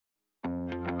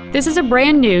This is a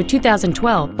brand new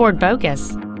 2012 Ford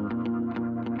Focus.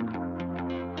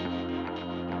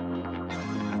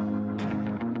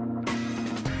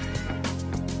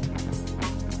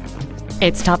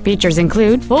 Its top features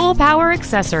include full power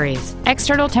accessories,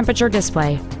 external temperature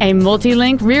display, a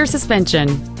multi-link rear suspension,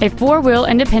 a four-wheel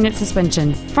independent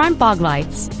suspension, front fog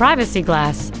lights, privacy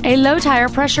glass, a low tire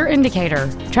pressure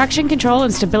indicator, traction control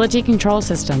and stability control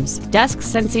systems, dusk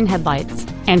sensing headlights,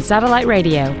 and satellite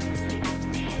radio.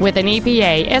 With an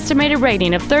EPA estimated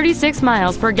rating of 36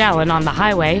 miles per gallon on the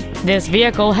highway, this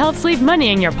vehicle helps leave money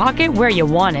in your pocket where you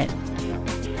want it.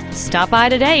 Stop by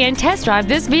today and test drive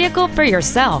this vehicle for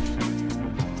yourself.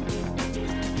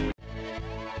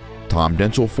 Tom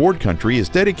Denchel Ford Country is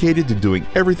dedicated to doing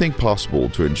everything possible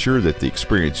to ensure that the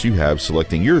experience you have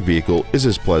selecting your vehicle is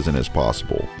as pleasant as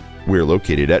possible. We're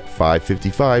located at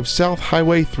 555 South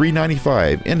Highway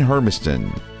 395 in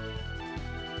Hermiston.